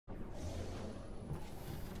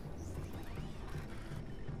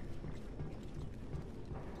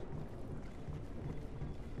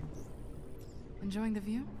Enjoying the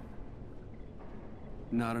view?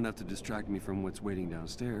 Not enough to distract me from what's waiting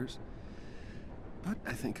downstairs. But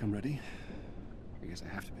I think I'm ready. I guess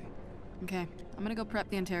I have to be. Okay, I'm gonna go prep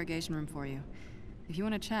the interrogation room for you. If you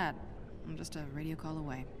want to chat, I'm just a radio call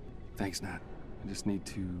away. Thanks, Nat. I just need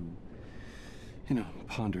to,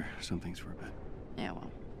 ponder some things for a bit. Yeah,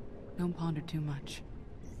 well, don't ponder too much.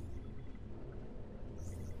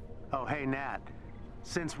 Oh, hey, Nat.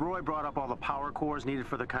 Since Roy brought up all the power cores needed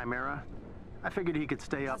for the Chimera, I figured he could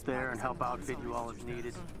stay up there and help outfit you all as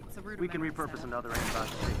needed. We can repurpose another aimbot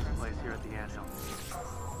to take his place here at the Anthill.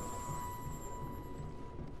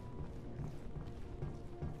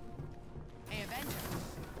 Hey, Avengers.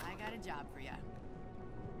 I got a job for you.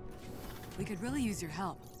 We could really use your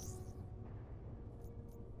help.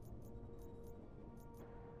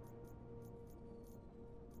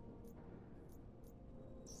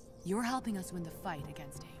 You're helping us win the fight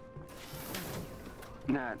against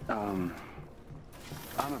AIM. Nat,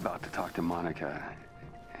 I'm about to talk to Monica.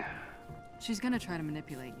 She's gonna try to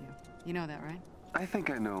manipulate you. You know that, right? I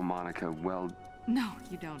think I know Monica well. No,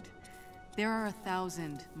 you don't. There are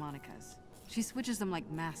 1,000 Monicas. She switches them like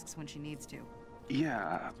masks when she needs to.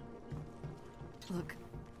 Yeah. Look,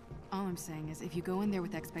 all I'm saying is if you go in there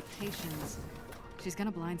with expectations, she's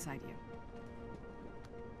gonna blindside you.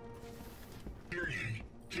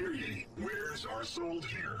 Hear ye, wares are sold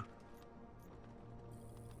here.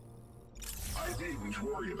 I needn't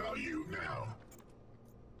worry about you now.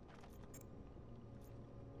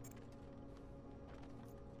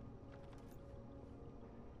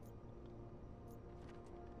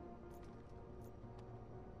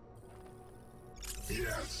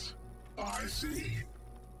 Yes, I see.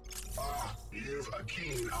 Ah, you've a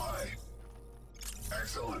keen eye.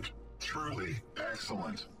 Excellent. Truly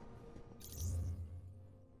excellent.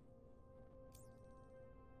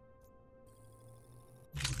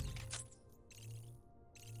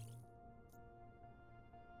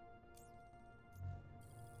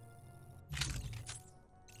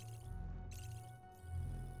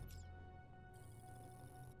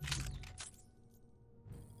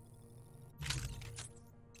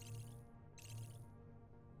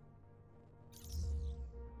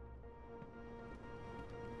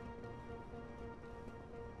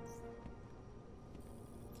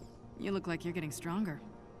 You look like you're getting stronger.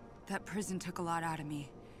 That prison took a lot out of me,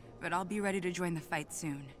 but I'll be ready to join the fight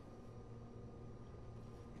soon.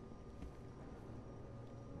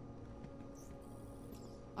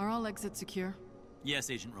 Are all exits secure? Yes,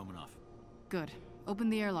 Agent Romanoff. Good. Open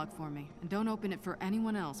the airlock for me, and don't open it for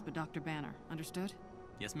anyone else but Dr. Banner. Understood?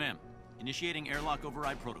 Yes, ma'am. Initiating airlock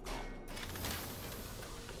override protocol.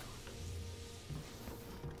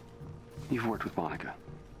 You've worked with Monica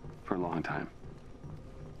for a long time.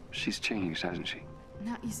 She's changed, hasn't she?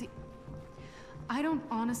 Now, you see, I don't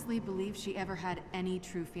honestly believe she ever had any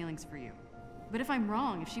true feelings for you. But if I'm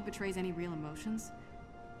wrong, if she betrays any real emotions,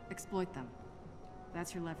 exploit them.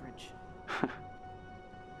 That's your leverage.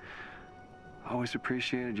 Always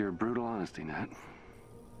appreciated your brutal honesty, Nat.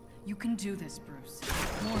 You can do this, Bruce.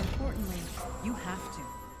 More importantly, you have to.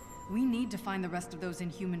 We need to find the rest of those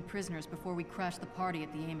inhuman prisoners before we crash the party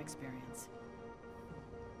at the AIM experience.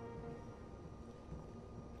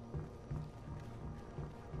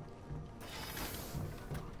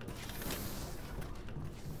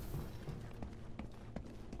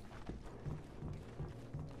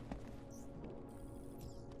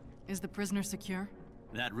 Is the prisoner secure?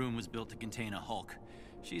 That room was built to contain a Hulk.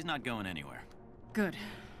 She's not going anywhere. Good.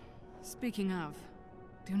 Speaking of,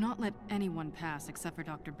 do not let anyone pass except for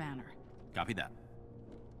Dr. Banner. Copy that.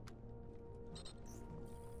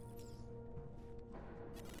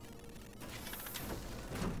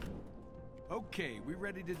 Okay, we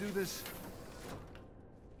ready to do this?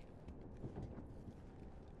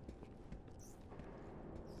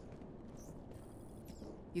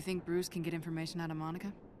 You think Bruce can get information out of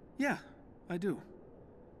Monica? Yeah, I do.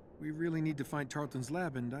 We really need to find Tarleton's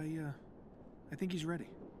lab, and I think he's ready.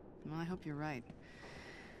 Well, I hope you're right.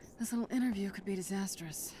 This little interview could be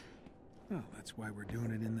disastrous. Well, that's why we're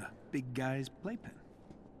doing it in the big guy's playpen.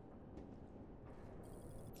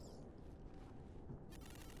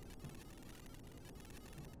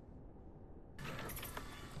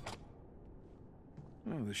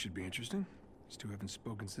 Oh, this should be interesting. These two haven't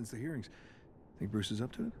spoken since the hearings. Think Bruce is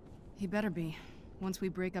up to it? He better be. Once we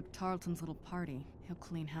break up Tarleton's little party, he'll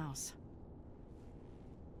clean house.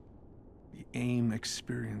 The AIM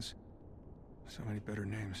experience. So many better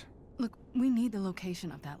names. Look, we need the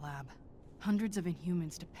location of that lab. Hundreds of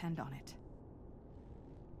Inhumans depend on it.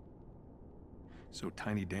 So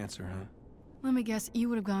Tiny Dancer, huh? Let me guess, you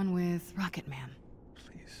would have gone with Rocket Man.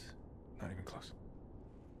 Please. Not even close.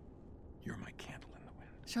 You're my candle in the wind.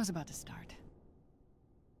 Show's about to start.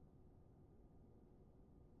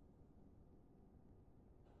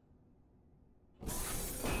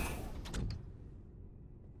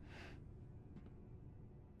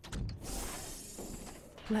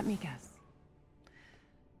 Let me guess.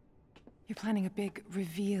 You're planning a big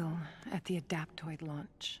reveal at the Adaptoid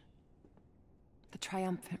launch. The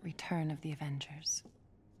triumphant return of the Avengers.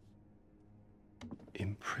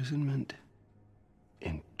 Imprisonment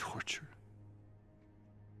and torture.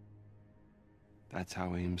 That's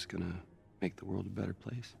how AIM's gonna make the world a better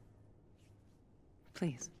place.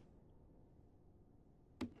 Please.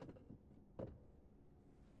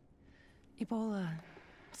 Ebola,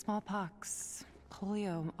 smallpox,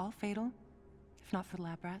 polio, all fatal, if not for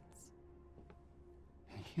lab rats.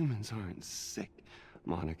 Humans aren't sick,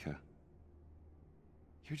 Monica.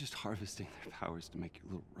 You're just harvesting their powers to make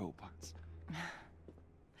your little robots.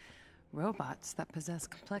 Robots that possess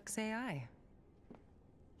complex AI.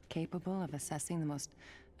 Capable of assessing the most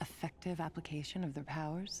effective application of their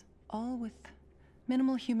powers, all with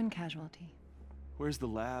minimal human casualty. Where's the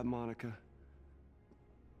lab, Monica?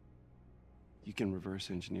 You can reverse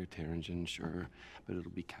engineer Terrigen, sure, but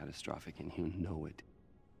it'll be catastrophic and you know it.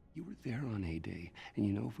 You were there on A-Day, and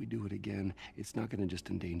you know if we do it again, it's not gonna just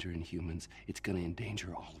endanger Inhumans, it's gonna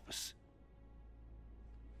endanger all of us.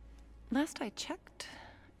 Last I checked,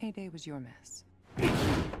 A-Day was your mess.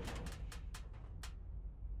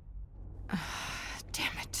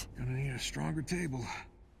 Damn it. Gonna need a stronger table.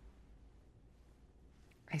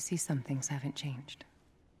 I see some things haven't changed.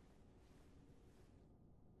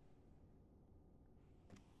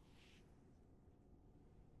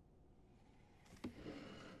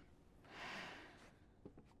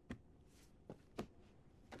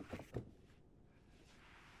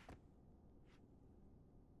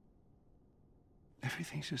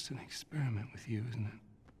 Everything's just an experiment with you, isn't it?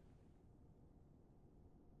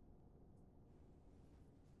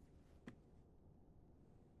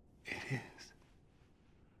 It is.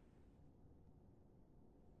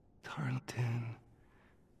 Tarleton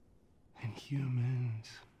and humans.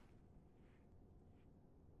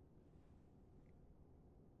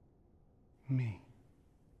 Me.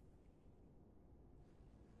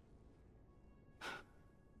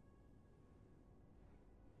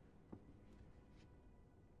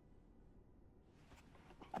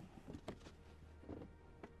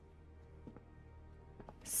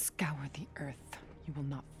 Scour the Earth. You will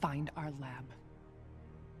not find our lab.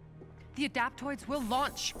 The Adaptoids will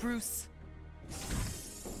launch, Bruce.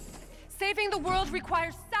 Saving the world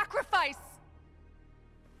requires sacrifice!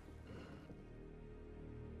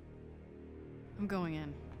 I'm going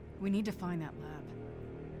in. We need to find that lab.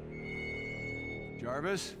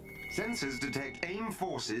 Jarvis? Sensors detect AIM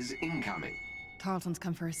forces incoming. Tarleton's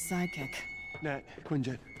come for his sidekick. Nat,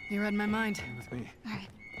 Quinjet. You read my mind. Stay with me. All right.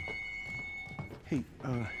 Hey,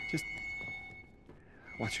 just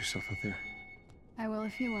watch yourself out there. I will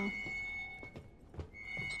if you will.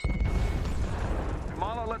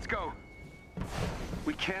 Kamala, let's go.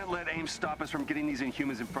 We can't let AIM stop us from getting these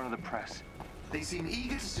Inhumans in front of the press. They seem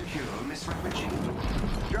eager to secure Miss Rapici.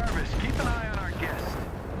 Jarvis, keep an eye on our guest.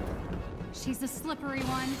 She's the slippery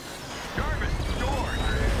one. Jarvis, door!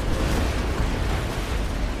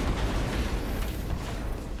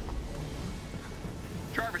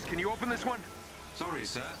 Jarvis, can you open this one? Sorry,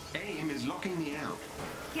 sir. AIM is locking me out.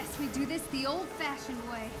 Guess we do this the old-fashioned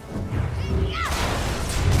way.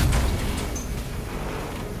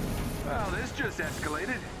 Well, this just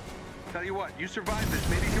escalated. Tell you what, you survived this.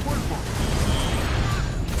 Maybe you can work for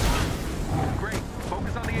me. Great.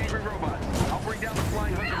 Focus on the angry robots. I'll bring down the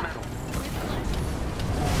flying hunk of metal.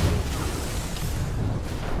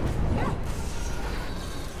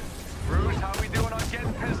 Bruce, how we doing on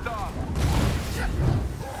getting pissed off?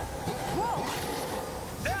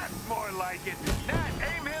 That's more like it. Nat,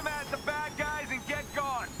 aim him at the bad guys and get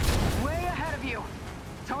gone. Way ahead of you.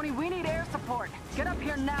 Tony, we need air support. Get up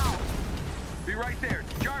here now. Be right there.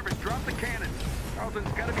 Jarvis, drop the cannons.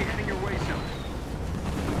 Carlton's gotta be heading your way soon.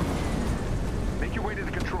 Make your way to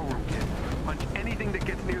the control room, kid. Punch anything that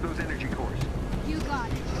gets near those energy cores. You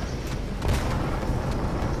got it.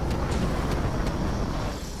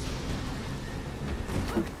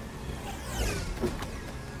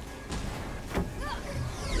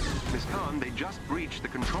 Miss Khan, they just breached the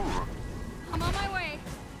control room. I'm on my way.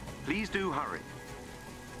 Please do hurry.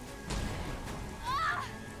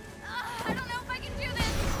 I don't know if I can do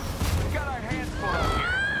this. We've got our hands full out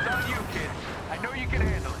here. It's on you, kid. I know you can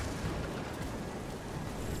handle it.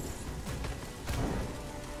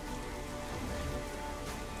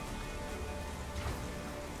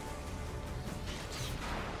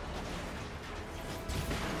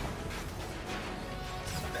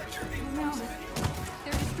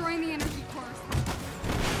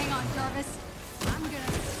 this. I'm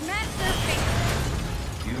gonna smash their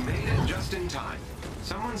face. You made it just in time.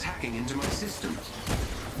 Someone's hacking into my system.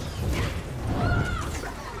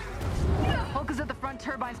 Hulk is at the front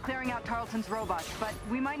turbines clearing out Tarleton's robots, but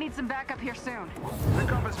we might need some backup here soon.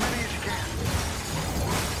 Pick up as many as you can.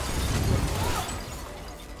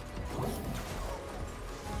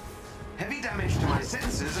 Heavy damage to my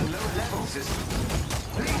sensors and lower level systems.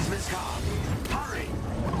 Please, Miss Carr, hurry!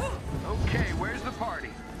 Okay, where's the party?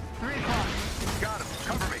 3 o'clock. Got him.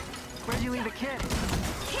 Cover me. Where'd you leave the kid?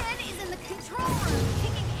 Kid is in the control room,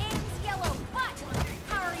 kicking Aim's yellow butt.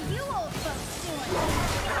 How are you old folks doing?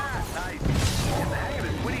 Ah, nice. Get the hang of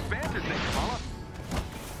this witty banter thing, fella.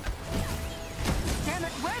 Damn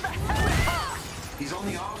it, where the hell is Hulk? He's on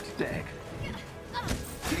the aft deck,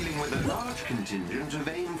 dealing with a large contingent of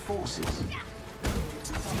AIM forces.